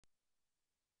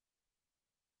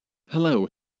Hello,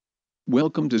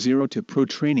 welcome to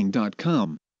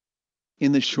Zero2ProTraining.com.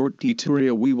 In this short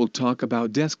tutorial we will talk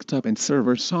about desktop and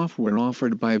server software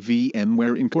offered by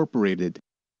VMware Incorporated.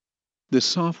 The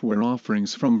software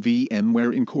offerings from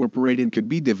VMware Incorporated could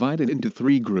be divided into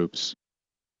three groups: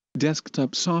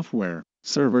 desktop software,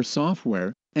 server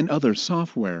software, and other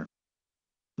software.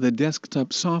 The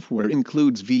desktop software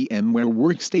includes VMware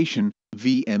Workstation,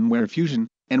 VMware Fusion,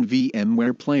 and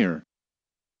VMware Player.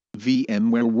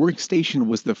 VMware Workstation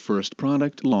was the first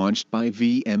product launched by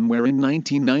VMware in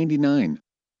 1999.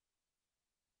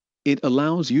 It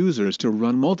allows users to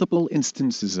run multiple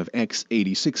instances of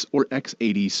x86 or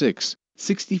x86,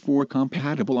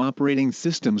 64-compatible operating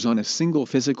systems on a single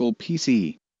physical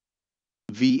PC.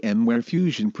 VMware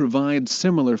Fusion provides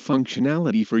similar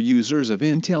functionality for users of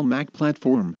Intel Mac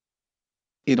platform.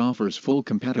 It offers full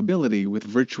compatibility with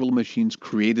virtual machines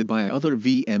created by other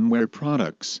VMware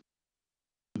products.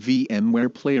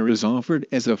 VMware Player is offered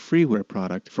as a freeware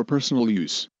product for personal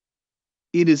use.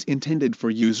 It is intended for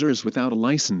users without a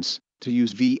license to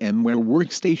use VMware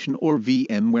Workstation or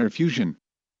VMware Fusion.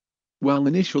 While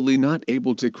initially not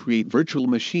able to create virtual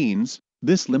machines,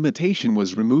 this limitation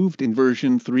was removed in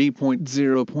version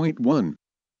 3.0.1.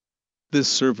 This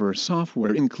server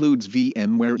software includes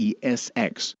VMware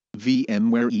ESX,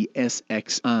 VMware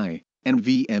ESXi, and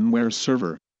VMware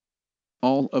Server.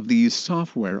 All of these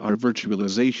software are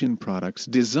virtualization products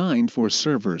designed for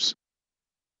servers.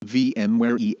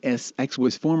 VMware ESX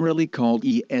was formerly called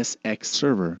ESX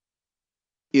Server.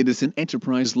 It is an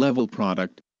enterprise-level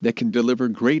product that can deliver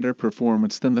greater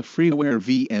performance than the freeware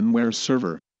VMware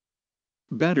Server.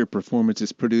 Better performance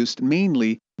is produced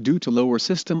mainly due to lower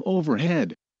system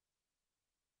overhead.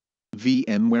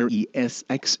 VMware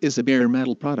ESX is a bare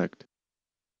metal product,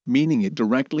 meaning it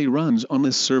directly runs on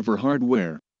the server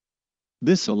hardware.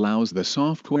 This allows the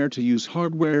software to use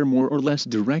hardware more or less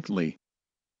directly.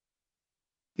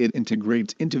 It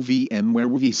integrates into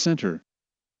VMware vCenter.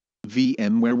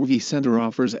 VMware vCenter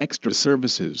offers extra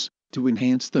services to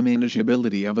enhance the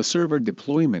manageability of a server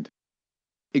deployment.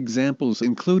 Examples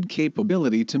include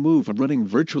capability to move a running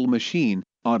virtual machine,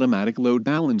 automatic load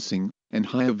balancing, and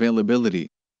high availability.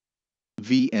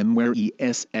 VMware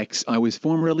ESXi was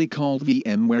formerly called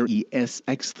VMware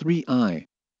ESX3i.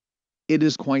 It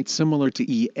is quite similar to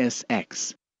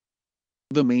ESX.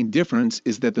 The main difference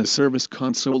is that the service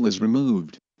console is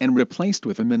removed and replaced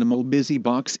with a minimal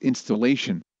BusyBox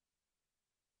installation.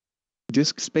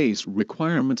 Disk space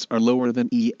requirements are lower than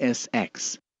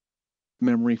ESX.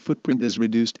 Memory footprint is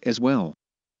reduced as well.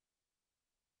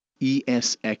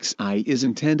 ESXi is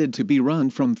intended to be run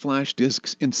from flash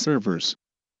disks in servers.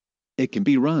 It can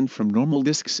be run from normal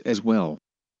disks as well.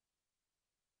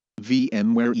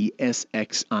 VMware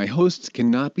ESXi hosts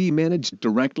cannot be managed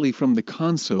directly from the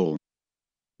console.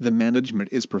 The management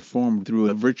is performed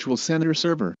through a virtual center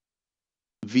server.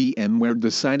 VMware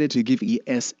decided to give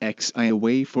ESXi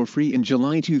away for free in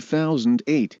July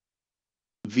 2008.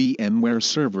 VMware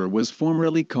Server was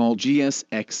formerly called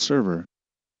GSX Server.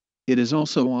 It is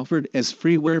also offered as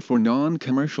freeware for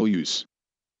non-commercial use.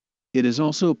 It is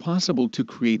also possible to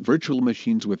create virtual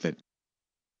machines with it.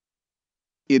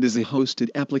 It is a hosted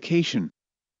application,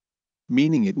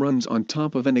 meaning it runs on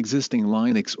top of an existing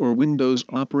Linux or Windows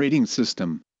operating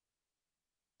system.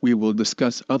 We will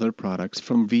discuss other products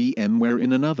from VMware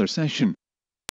in another session.